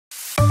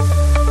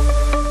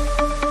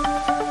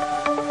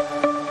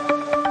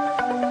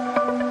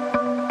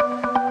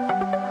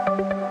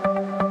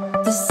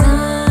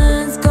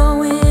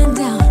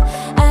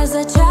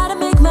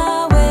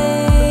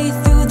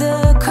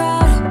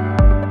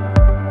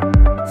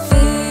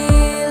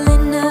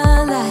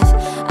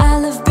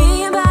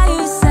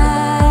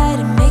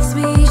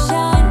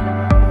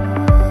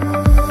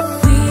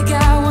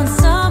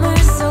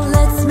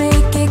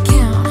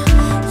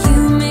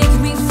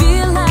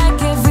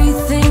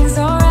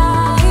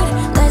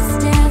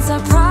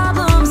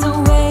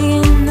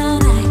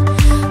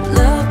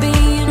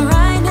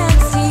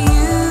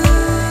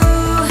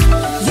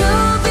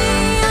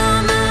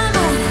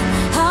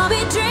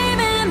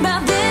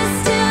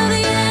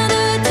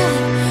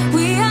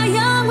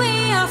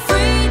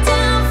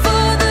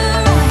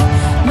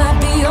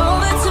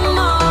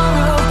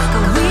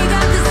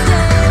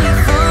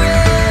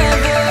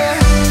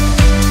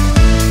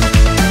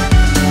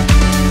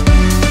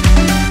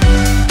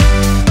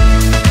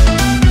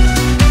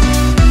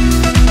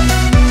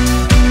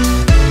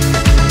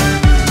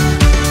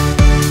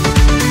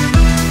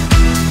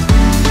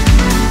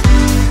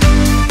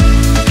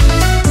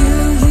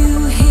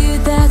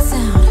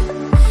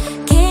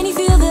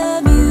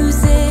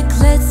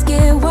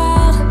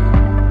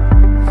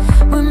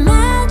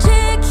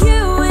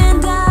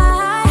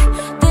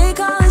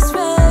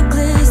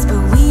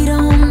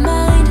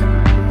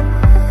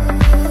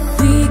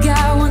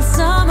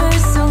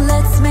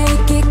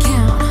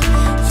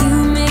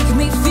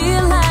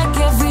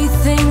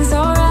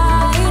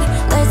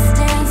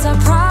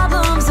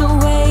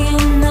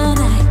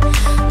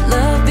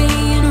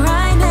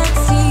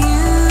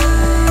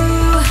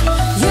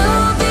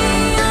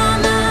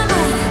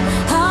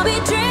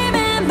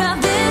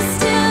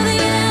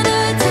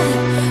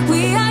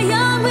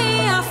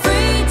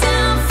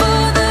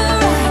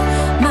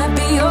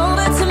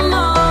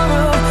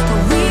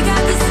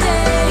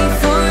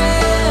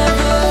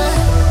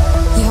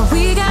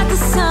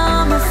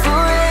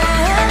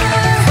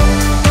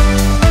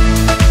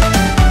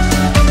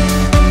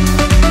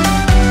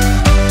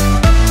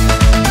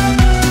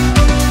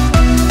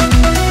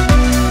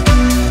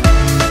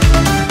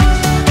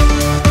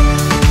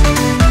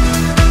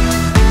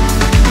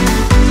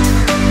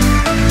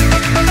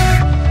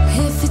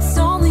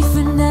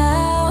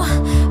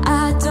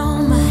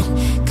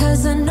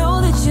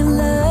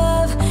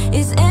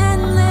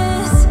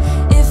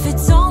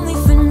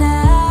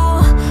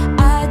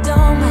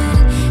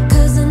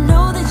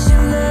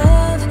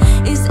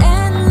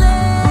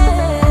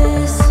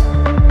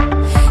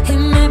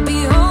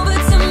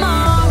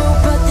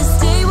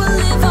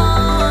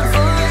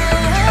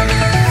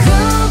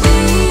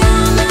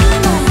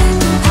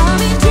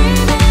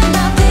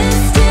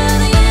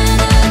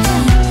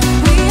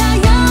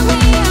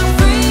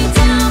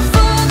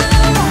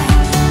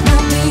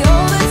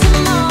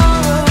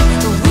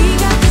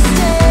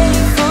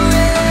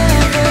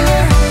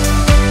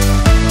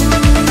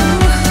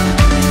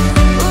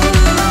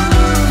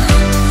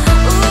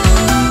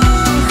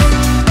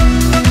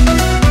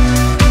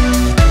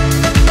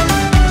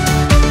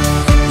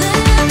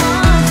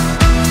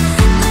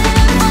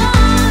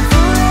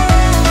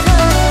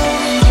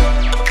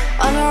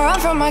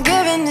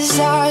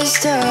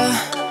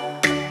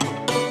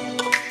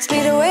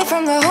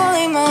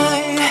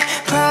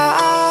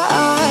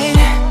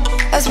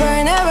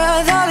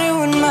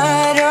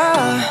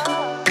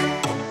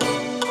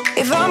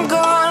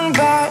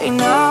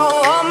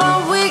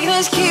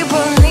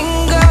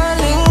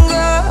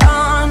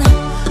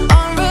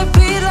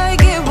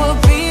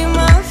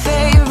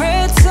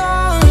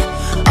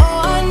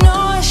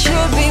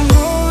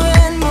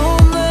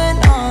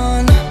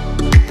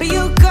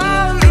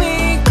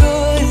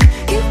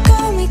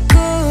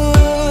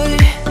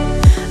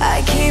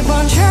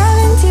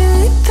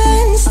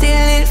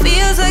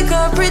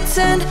up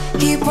pretend.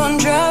 Keep on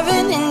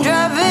driving and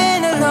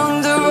driving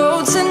along the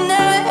road to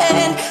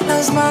end.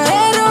 Lost my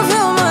head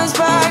over my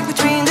back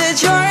between the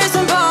jars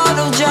and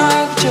bottle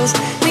jack. Just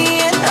me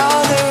and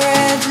all the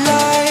red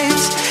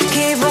lights.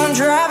 Keep on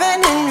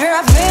driving and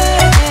driving.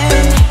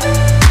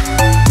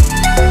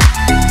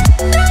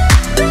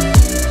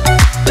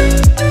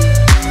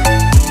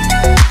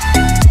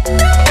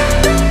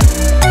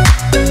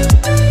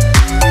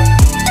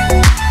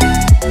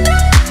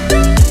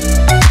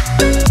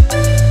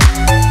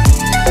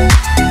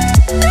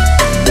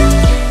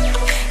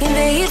 In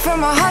the heat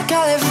from a hot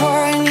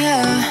California,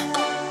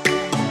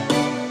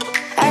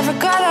 I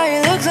forgot how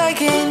you looked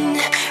like in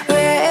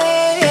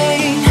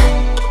rain.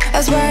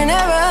 I swear I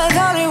never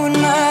thought it would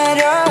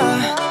matter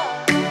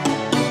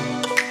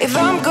if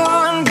I'm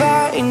gone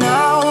by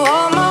now.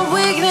 All my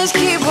weakness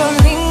keep on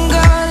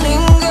linger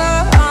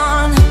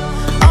on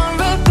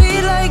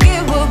repeat like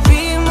it will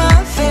be my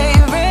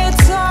favorite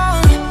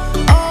song.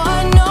 Oh, I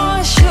know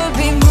I should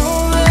be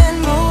moving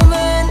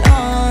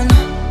on,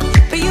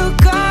 but you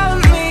got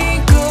me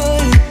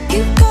good,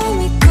 you got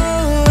me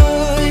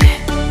good.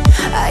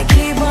 I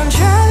keep on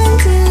driving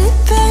till it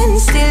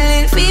bends, still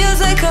it feels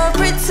like I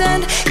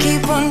pretend.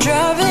 Keep on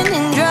driving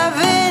and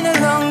driving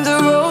along the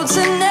road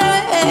to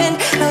end.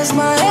 Lost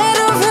my head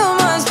over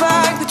my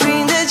back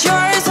between the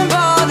jars and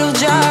bottle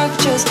jack.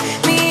 Just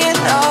me and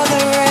all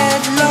the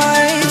red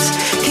lights.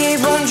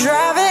 Keep on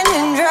driving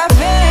and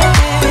driving.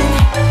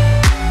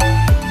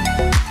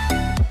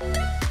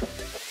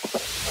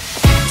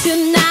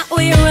 Tonight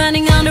we're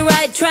running on the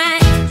right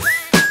track.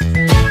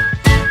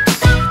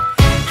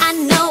 I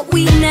know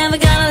we never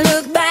gonna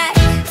look back.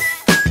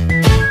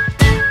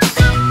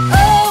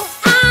 Oh,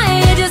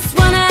 I just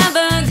wanna have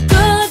a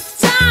good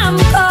time.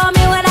 Call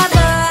me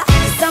whatever,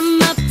 'cause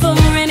I'm up for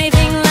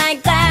anything like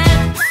that.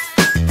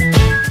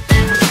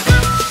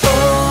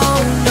 Oh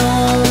no,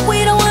 we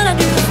don't wanna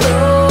do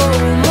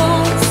slow-mo,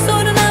 so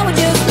tonight we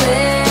just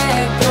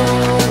let go.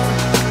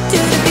 To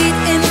the beat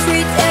in the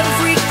streets, every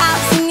freak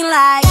out singing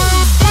like,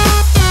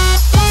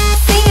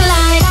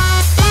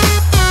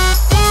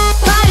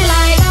 party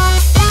like,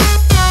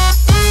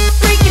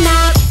 freaking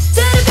out.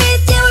 To the beat,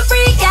 yeah, we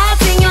freak out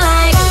singing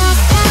like,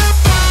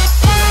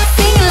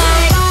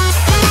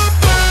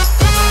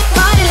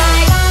 party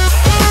like,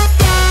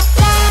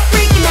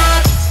 freaking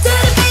out. To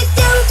the beat,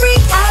 yeah, we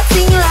freak out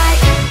singing like.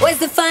 Where's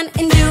the fun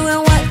in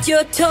doing what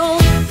you're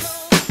told?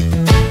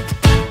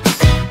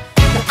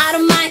 No, I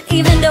don't mind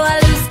even though I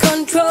lose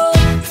control.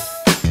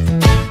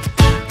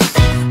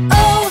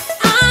 Oh,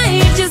 I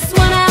just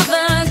wanna have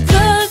a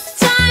good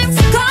time,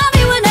 so call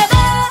me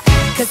whenever,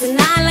 'cause a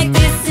night like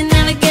this, it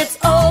never gets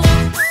old.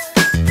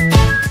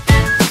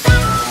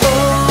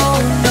 Oh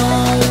no,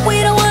 we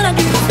don't wanna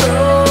do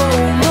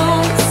slow-mo,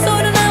 so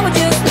tonight we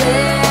just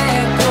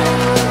let go.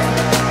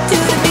 To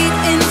the beat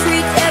in the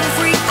street, every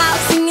freak out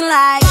singing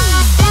like,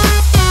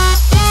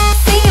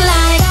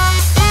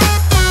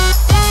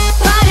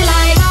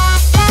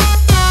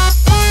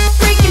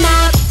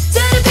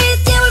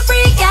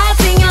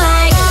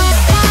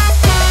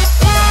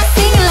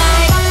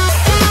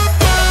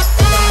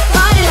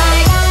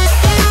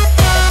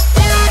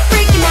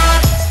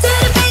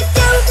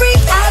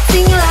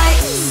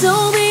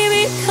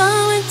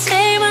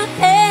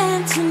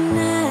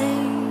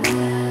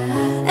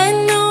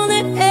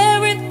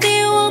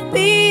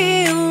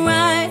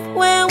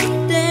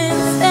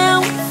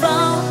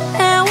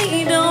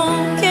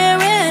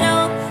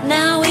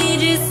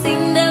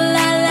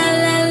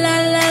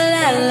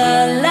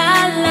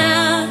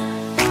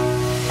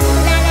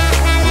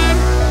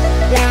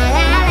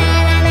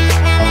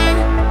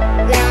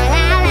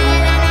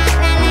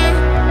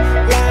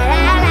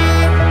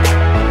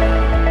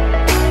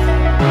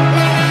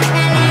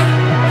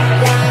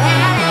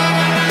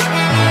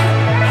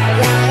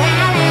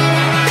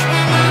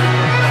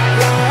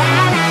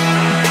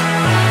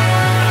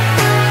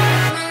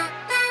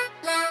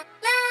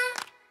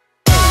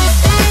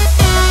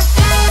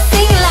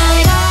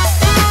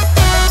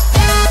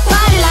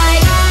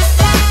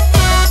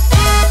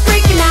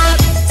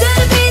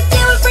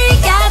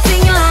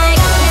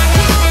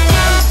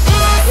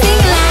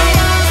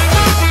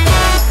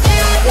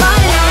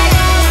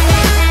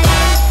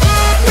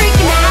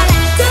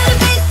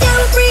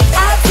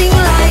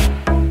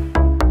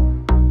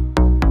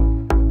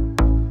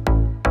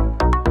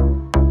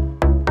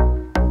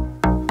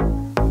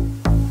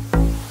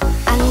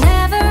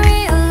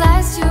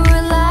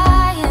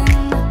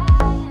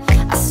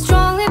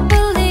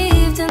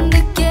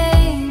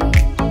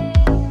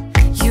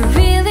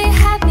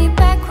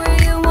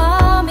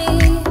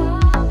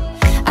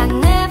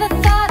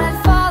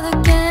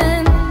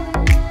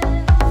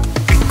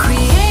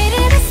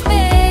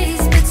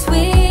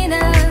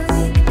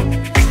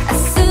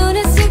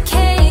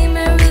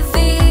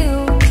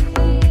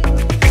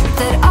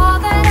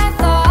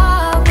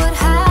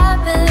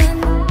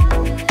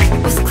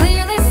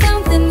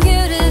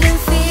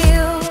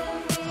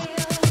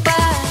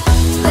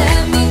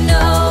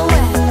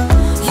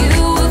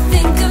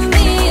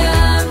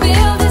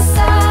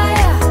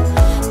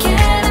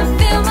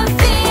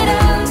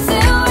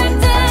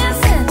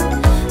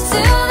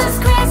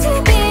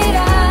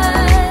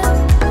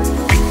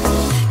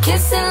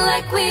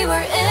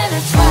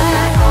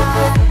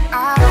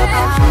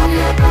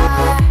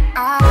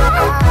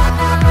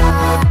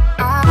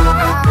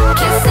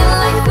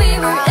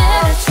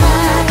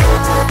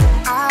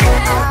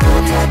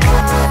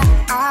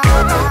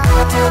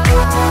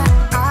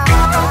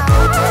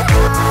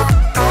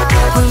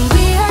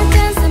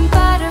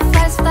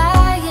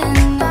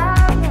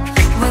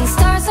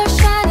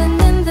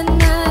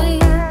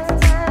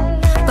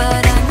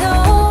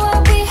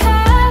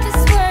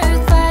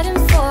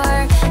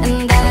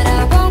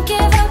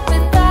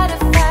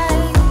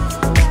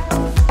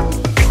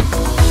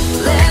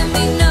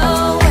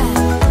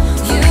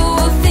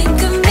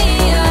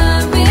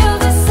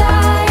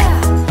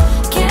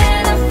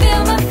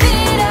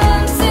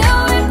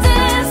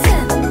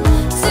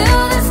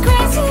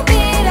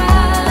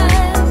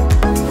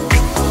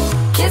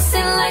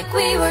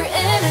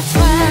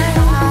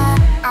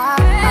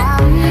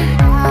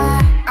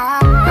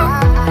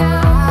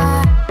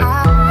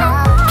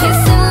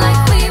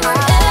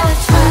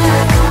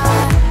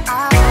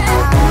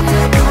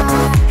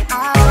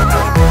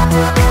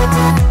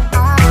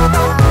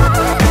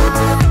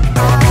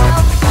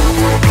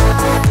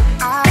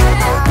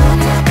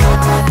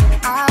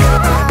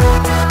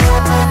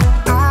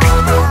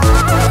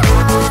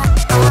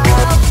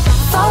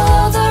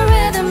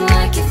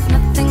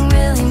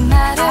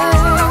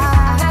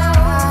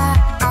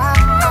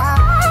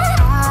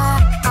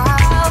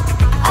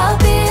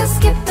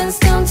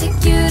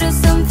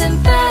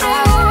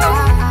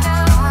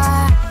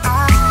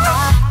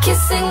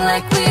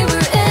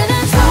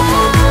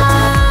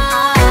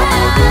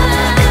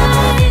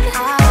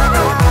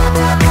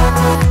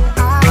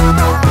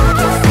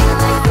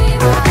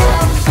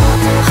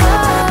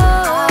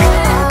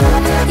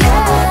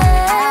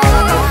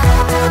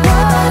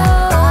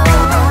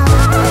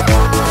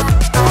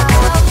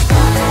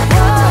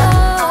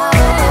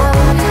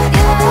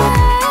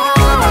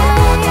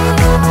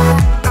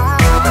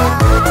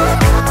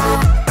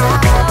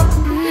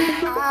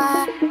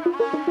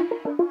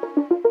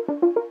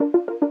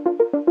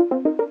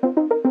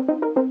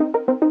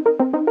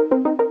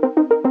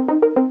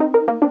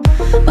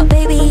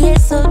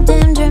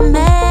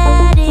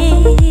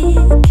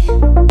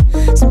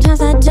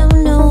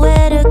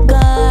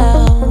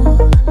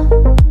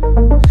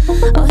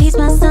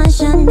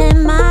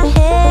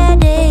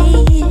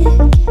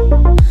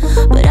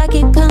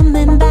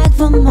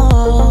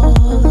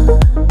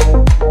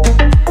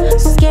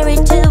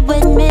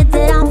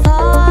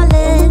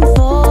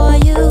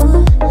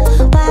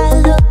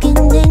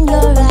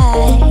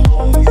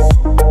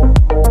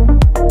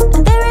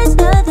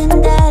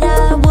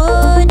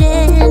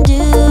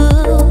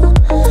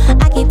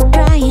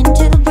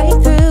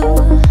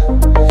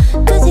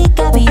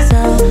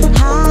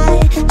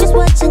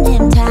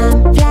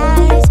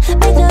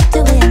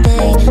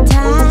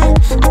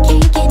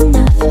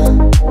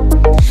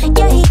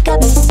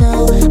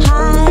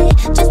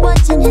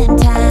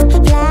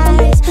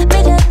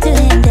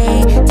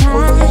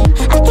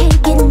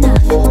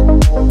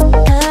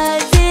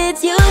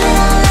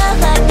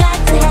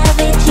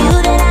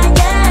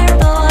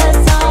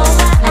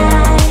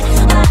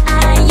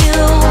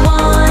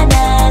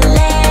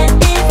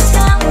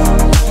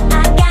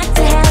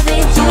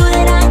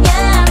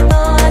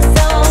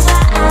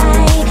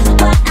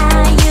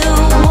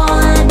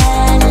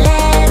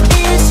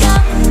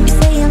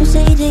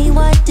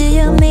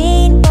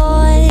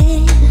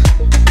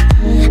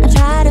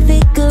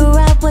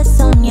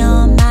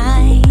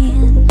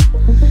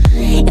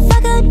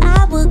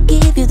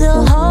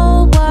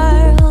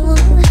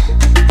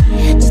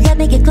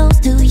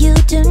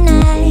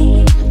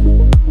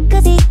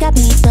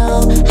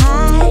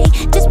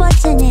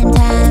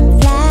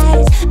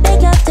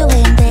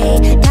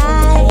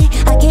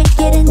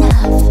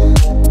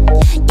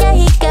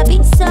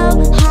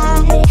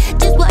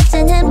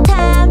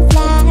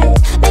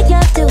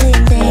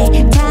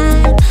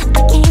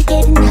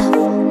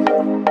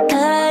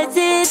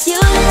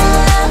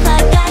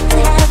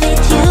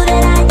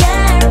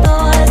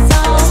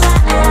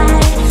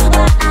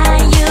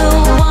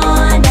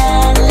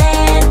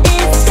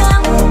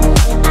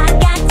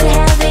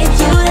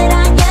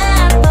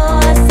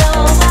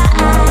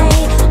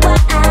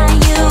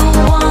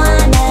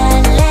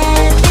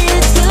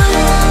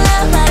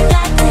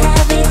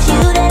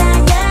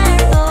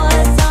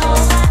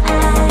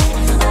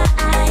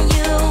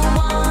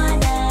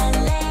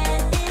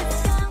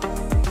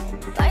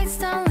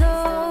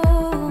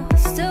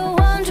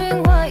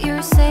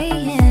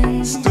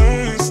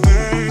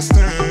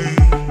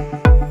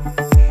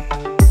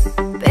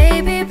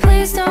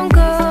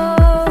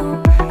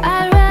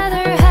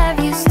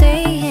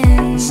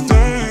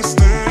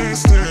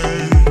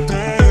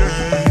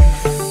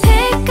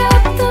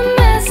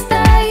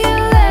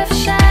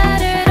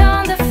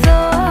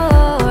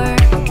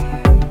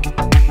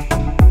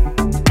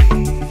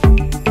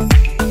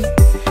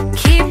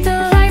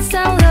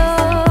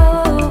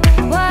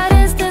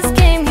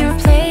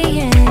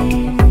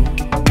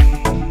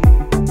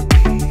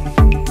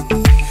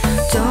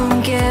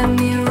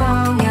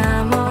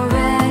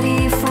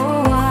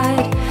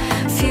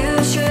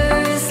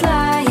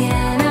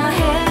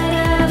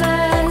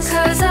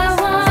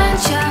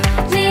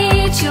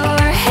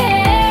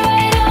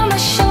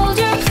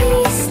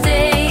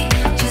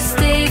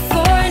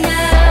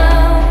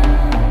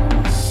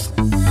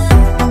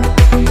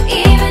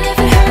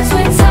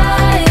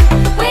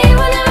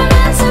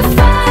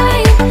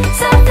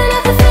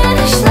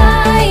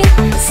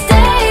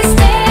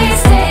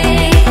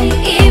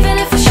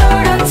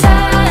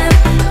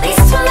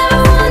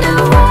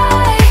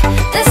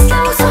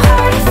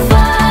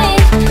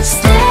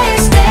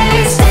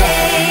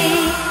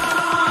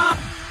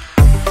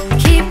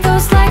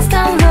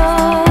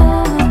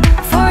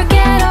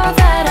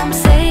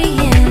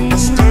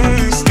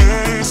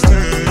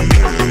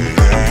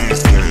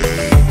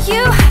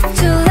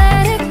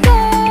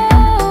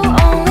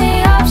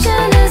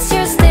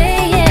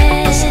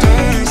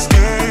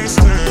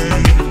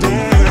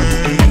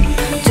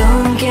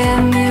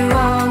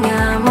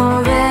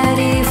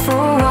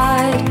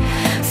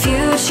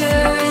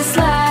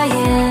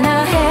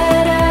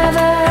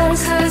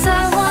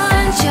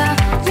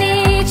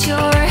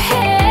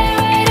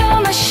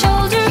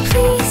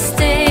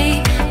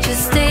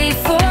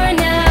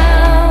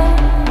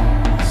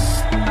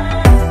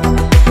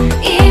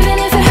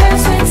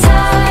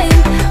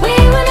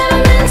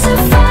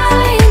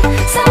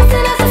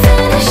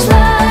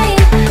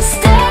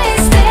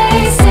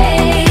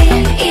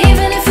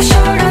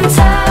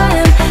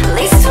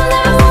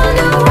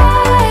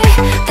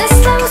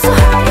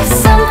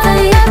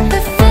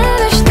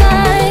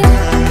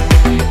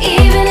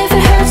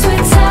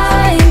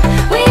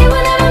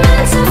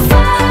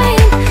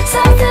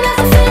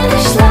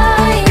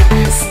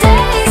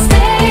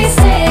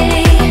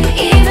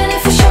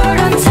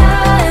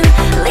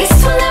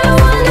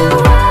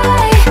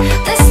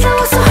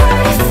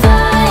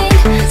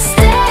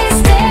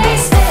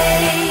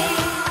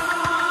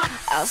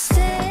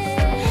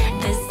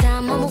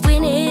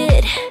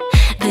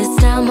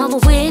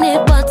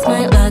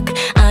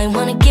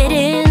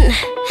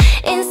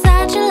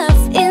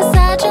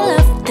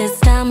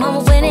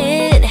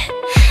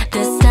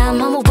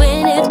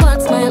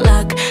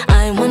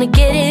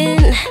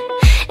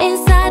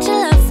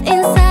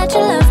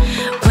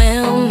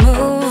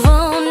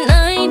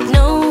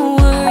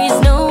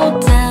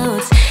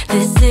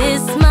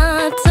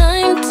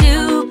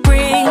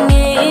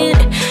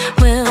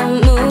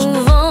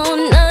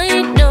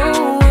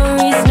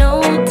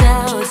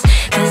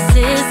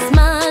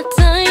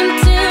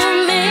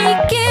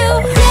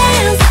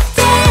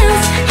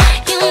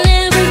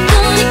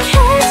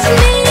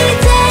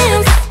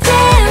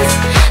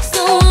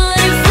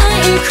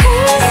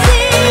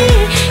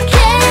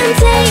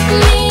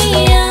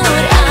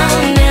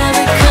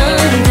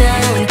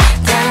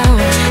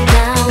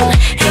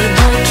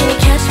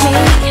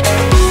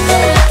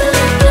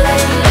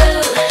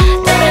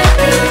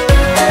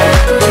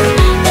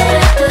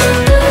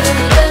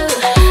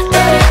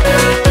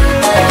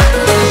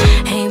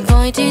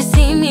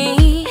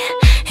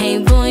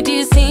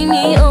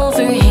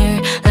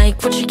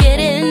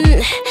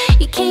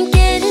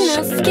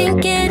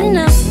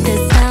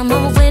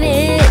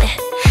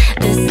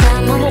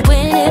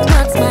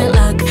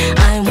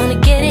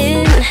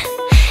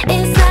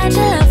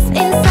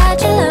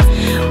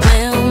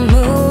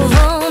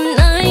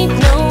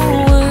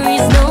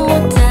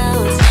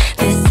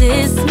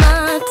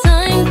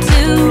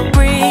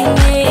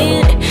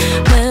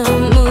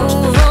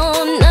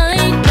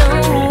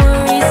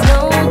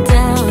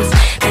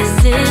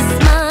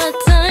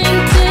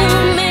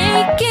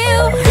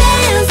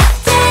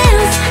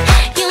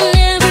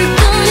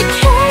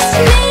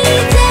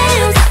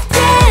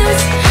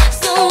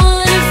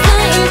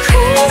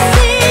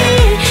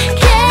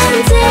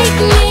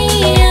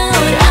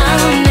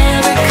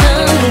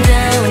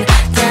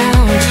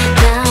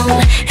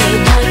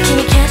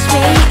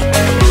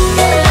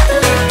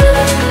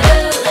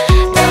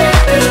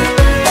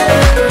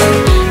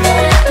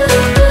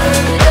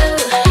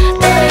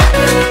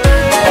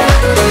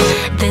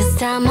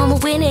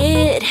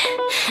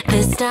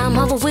 this time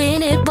I will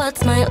win it.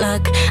 What's my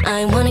luck?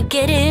 I wanna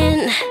get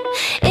in.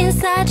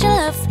 Inside your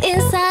love,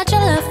 inside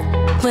your love.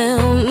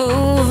 We'll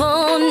move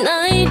all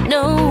night.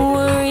 No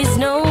worries,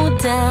 no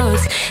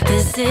doubts.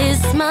 This is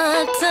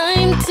my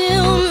time to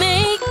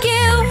make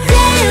you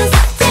dance,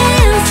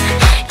 dance.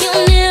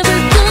 You're never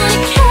gonna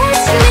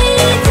catch me.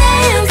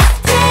 Dance,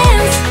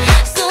 dance.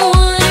 So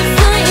what if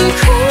I'm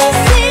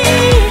crazy?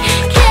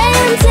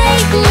 Can't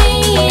take me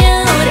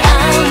out.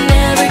 I'll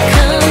never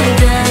come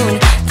down,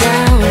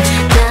 down,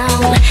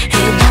 down.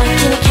 Hey boy,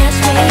 can you catch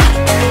me?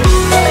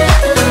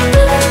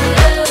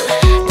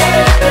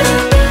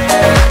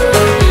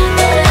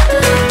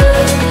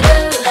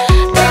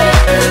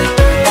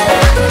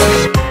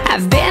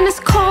 I've been as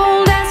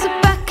cold as a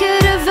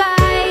bucket of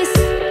ice.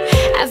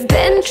 I've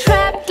been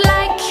trapped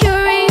like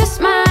curious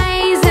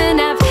mice, and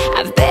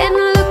I've been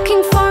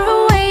looking for a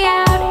way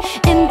out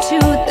into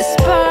the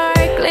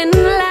sparkling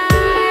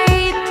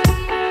light.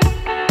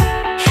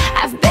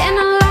 I've been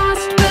a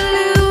lost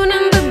balloon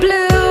in the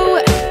blue,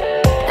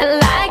 and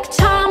like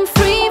Tom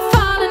free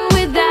falling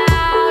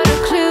without a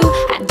clue.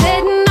 I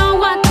didn't know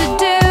what to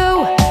do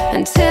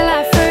until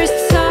I first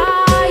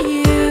saw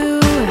you,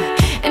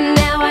 and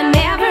now I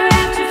never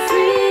have to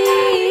freeze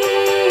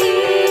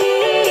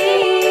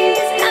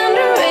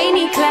under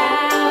rainy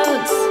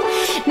clouds.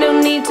 No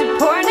need to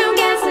pour no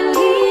gasoline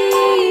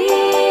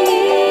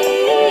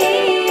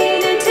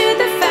into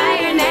the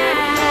fire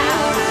now.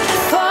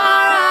 For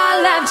our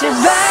love to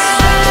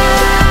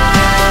burn,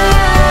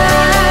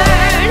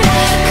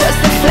 'cause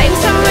the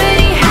flames are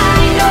already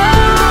high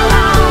all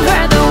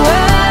over the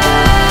world.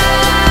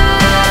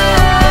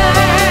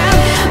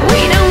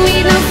 We don't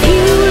need no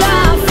fuel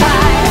or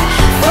fire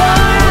for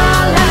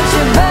our love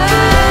to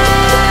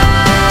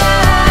burn,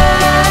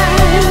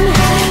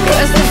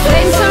 'cause the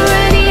flames are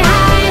already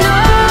high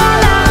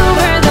all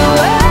over the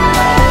world.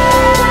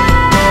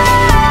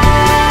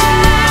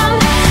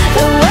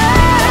 The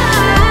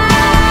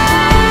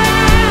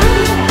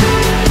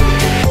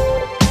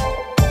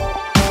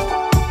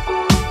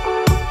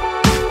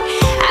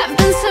I've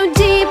been so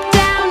deep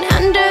down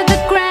under the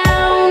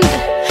ground,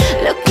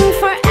 looking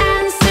for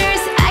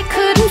answers I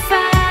couldn't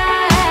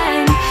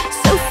find.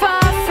 So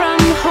far from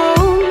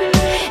home,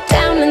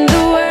 down in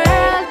the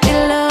world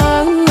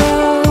below.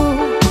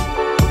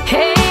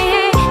 Hey,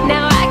 hey,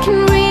 now I can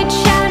reach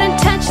out and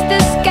touch the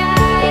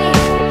sky,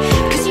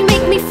 'cause you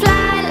make me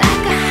fly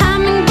like a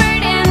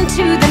hummingbird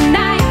into the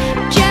night.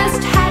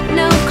 Just had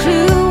no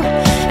clue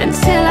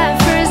until I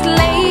first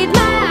laid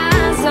my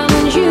eyes on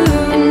you,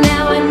 and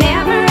now I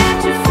never have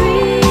to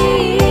freeze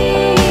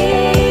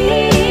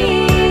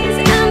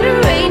under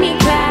rainy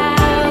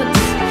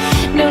clouds.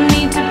 No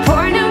need to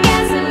pour no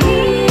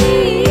gasoline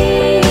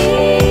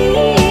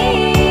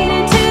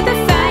into the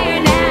fire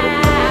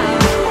now.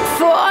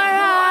 For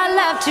our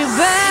love to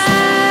burn,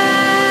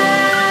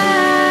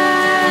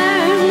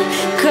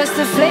 'cause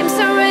the flames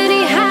are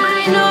already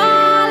high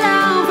all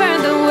over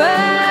the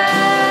world.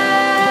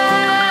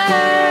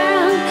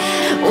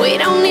 We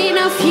don't need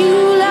no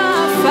fuel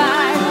or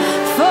fire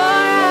for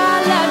our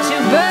love to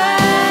burn.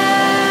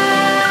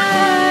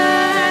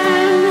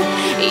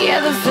 Yeah,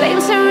 the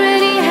flames are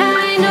already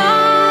high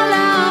all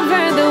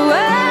over the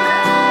world.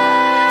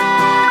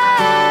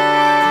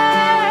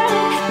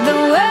 The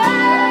world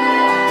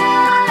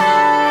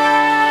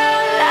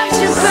love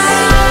to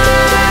burn,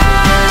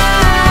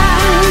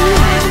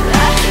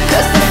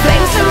 'cause the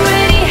flames are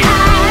already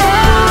high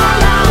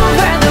all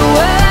over the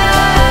world.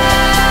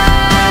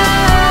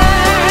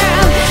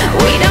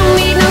 We don't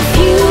need no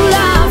fuel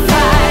or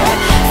fire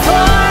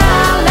for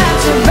our love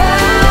to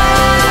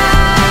burn,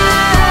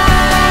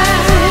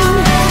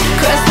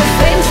 'cause the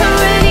flames are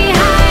already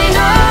high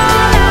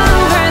all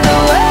over the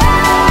world.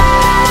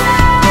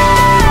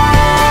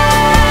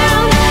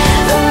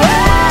 The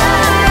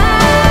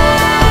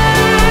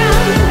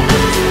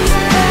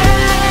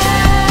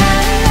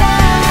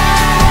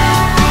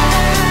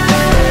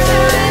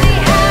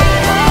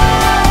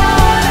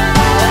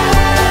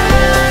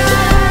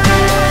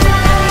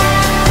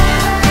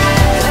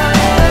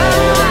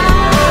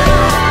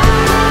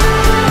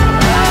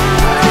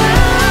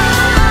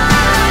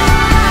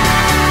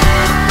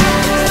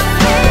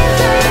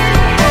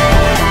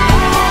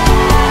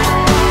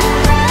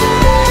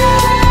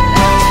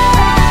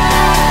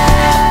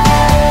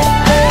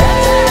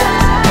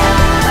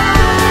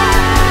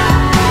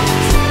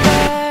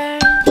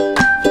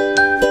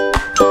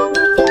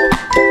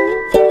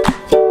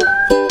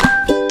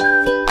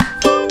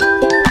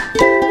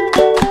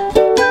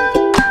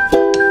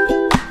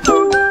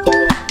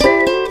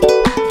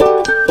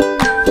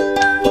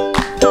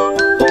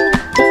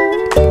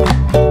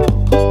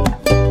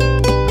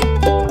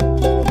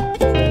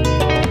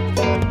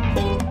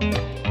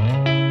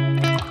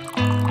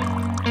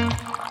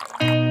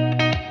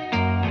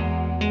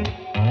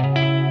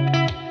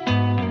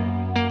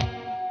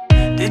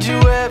Did you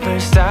ever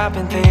stop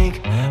and think,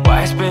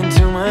 why spend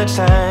too much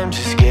time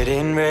just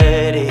getting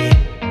ready?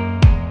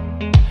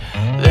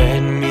 Let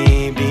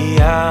me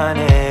be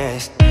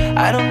honest,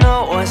 I don't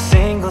know a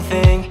single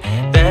thing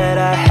that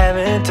I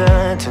haven't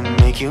done to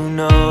make like you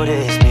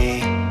notice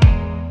me.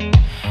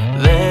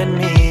 Let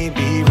me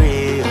be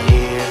real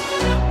here.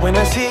 When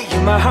I see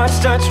you, my heart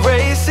starts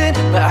racing,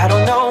 but I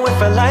don't know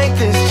if I like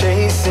this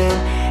chasing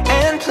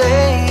and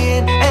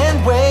playing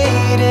and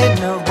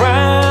waiting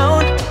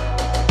around.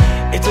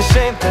 It's a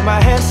shame that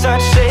my hands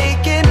start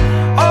shaking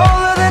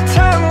all of the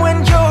time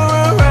when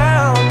you're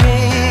around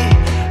me.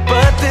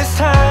 But this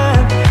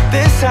time,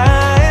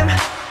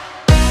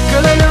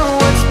 girl, I know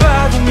what's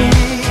bothering me.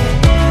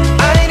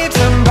 I need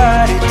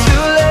somebody to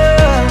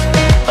love.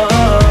 Oh,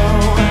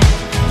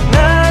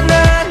 nah,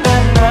 nah,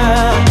 nah,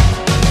 nah.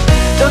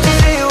 Don't you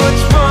see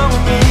what's wrong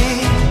with me?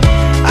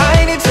 I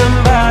need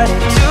somebody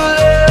to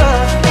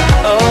love.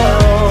 Oh,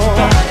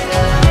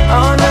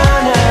 oh, nah,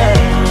 nah.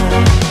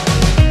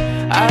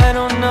 I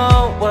don't know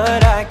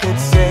what I could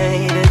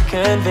say to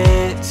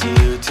convince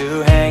you to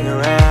hang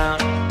around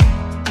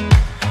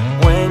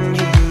when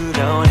you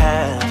don't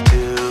have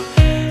to.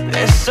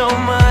 There's so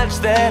much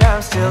that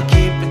I'm still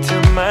keeping to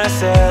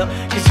myself,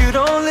 'cause you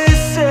don't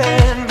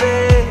listen,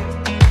 babe.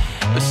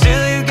 But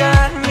still you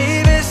got me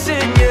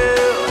missing you.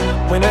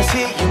 When I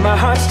see you, my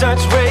heart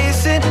starts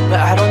racing, but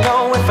I don't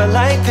know if I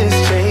like this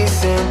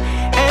chasing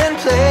and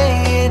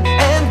playing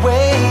and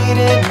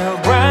waiting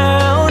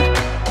around.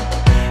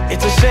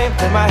 It's a shame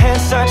that my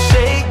hands start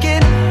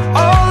shaking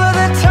all of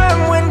the time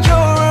when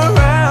you're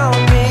around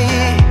me.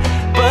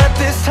 But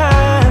this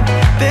time,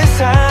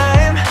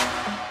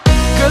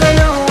 girl, I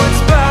know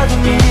what's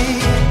bothering me.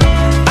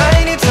 I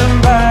need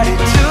somebody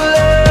to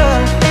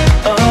love.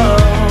 Oh,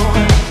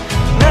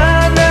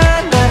 nah, nah,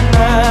 nah,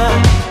 nah.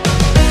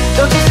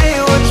 Don't you see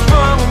what's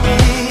wrong with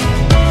me?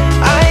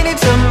 I need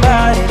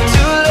somebody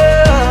to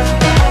love.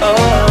 Oh,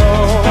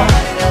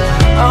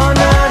 oh,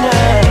 nah,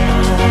 nah.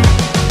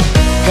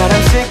 God,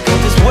 I'm sick of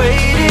this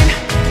waiting.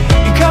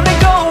 You got me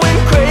going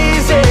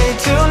crazy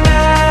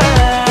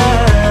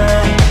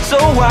tonight. So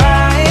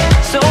why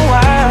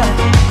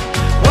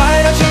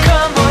don't you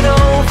come on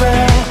over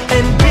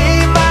and be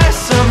my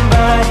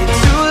somebody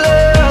to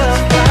love?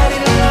 Somebody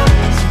to love,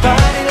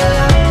 somebody to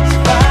love,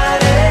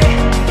 somebody.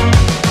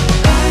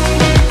 I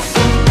need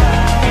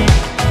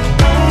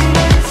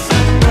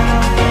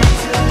somebody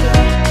to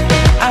love.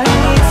 I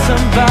need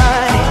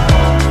somebody.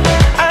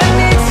 I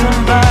need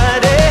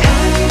somebody.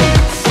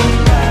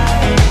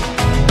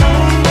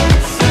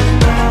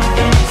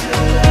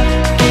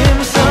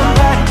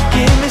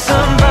 Give me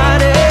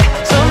somebody,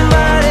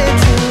 somebody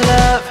to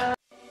love.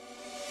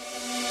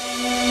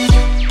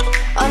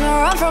 On the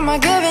run from my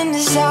given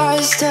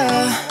disaster,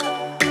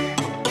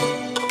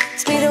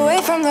 speed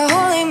away from the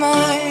holy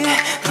mind,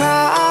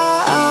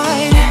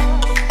 pride.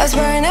 I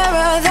swear I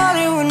never thought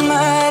it would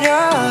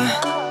matter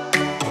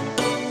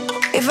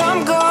if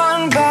I'm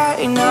gone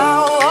by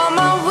now. All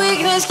my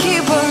weakness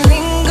keep on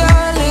linger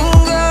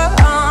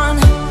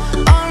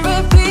on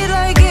repeat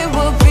like it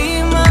will be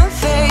my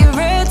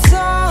favorite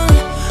song.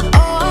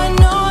 Oh, I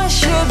know I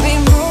should be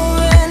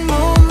moving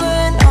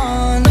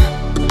on,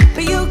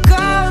 but you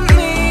got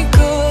me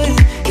good,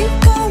 you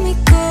got me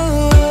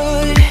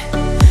good.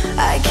 I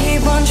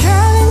keep on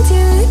driving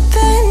till it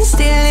bends,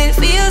 still it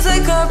feels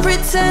like I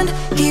pretend.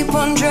 Keep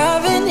on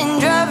driving and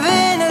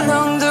driving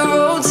along the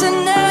road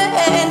tonight.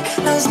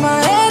 Lost my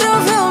head,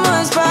 don't feel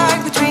my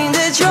spark between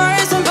the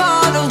jars and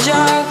bottle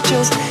jack.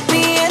 Just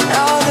me and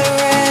all the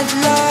red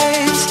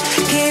lights.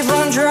 Keep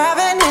on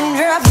driving and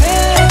driving.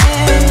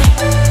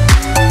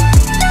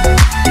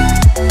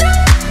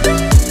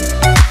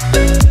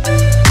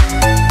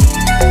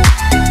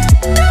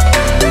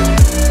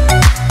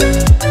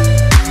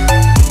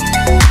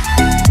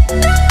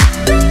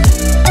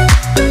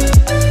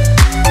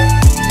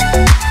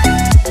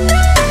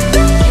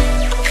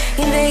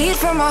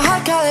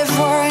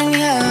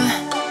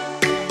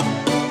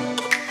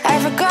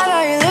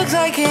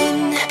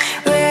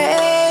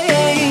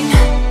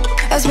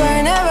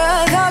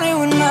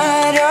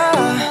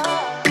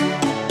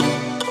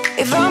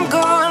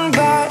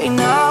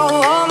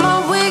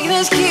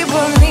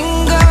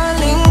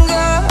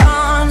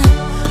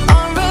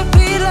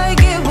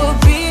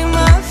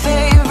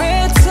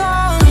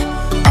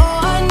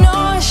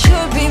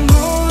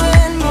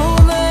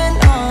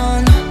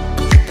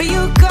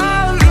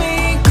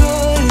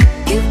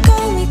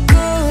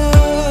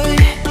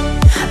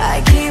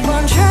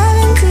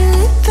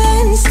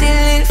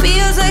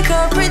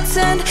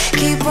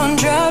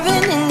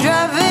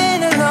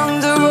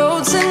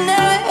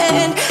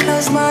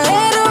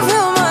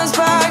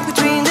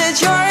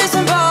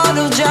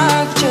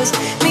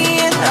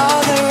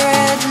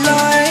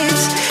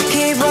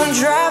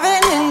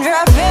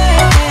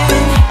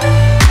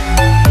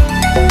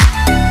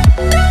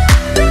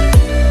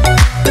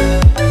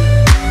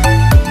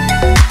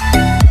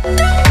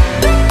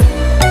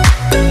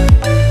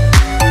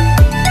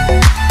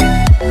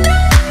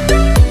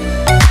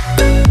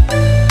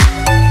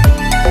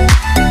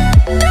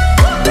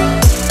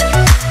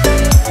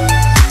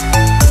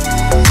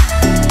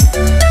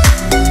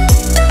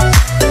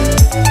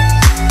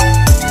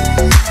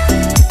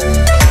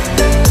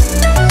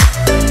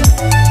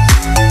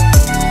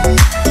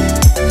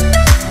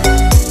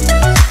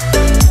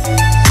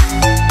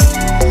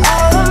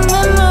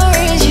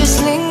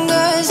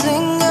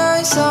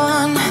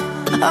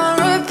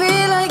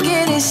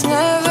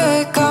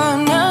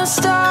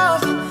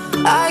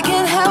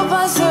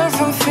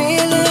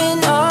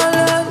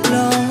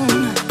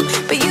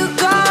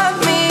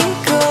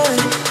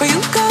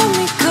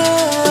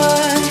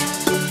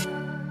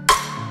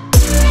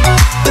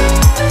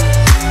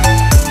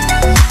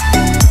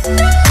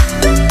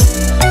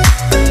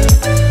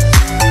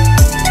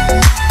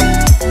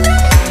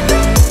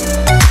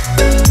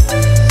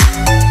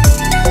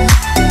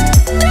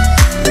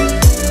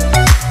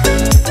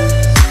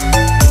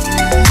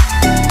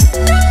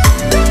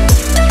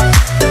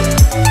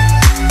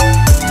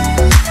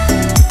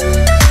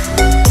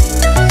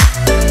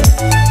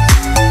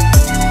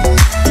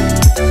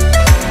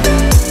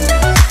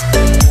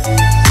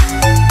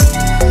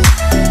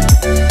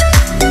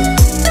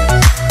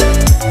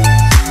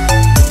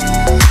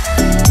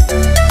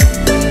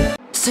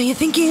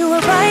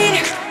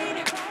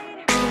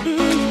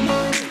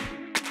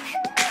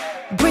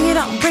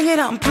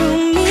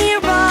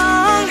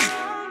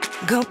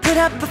 Go put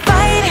up a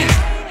fight.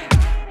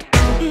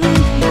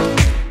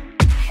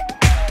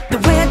 The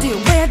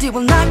where do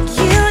will knock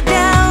you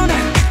down.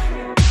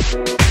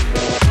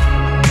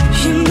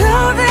 You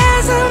know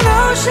there's an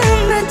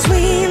ocean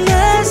between us.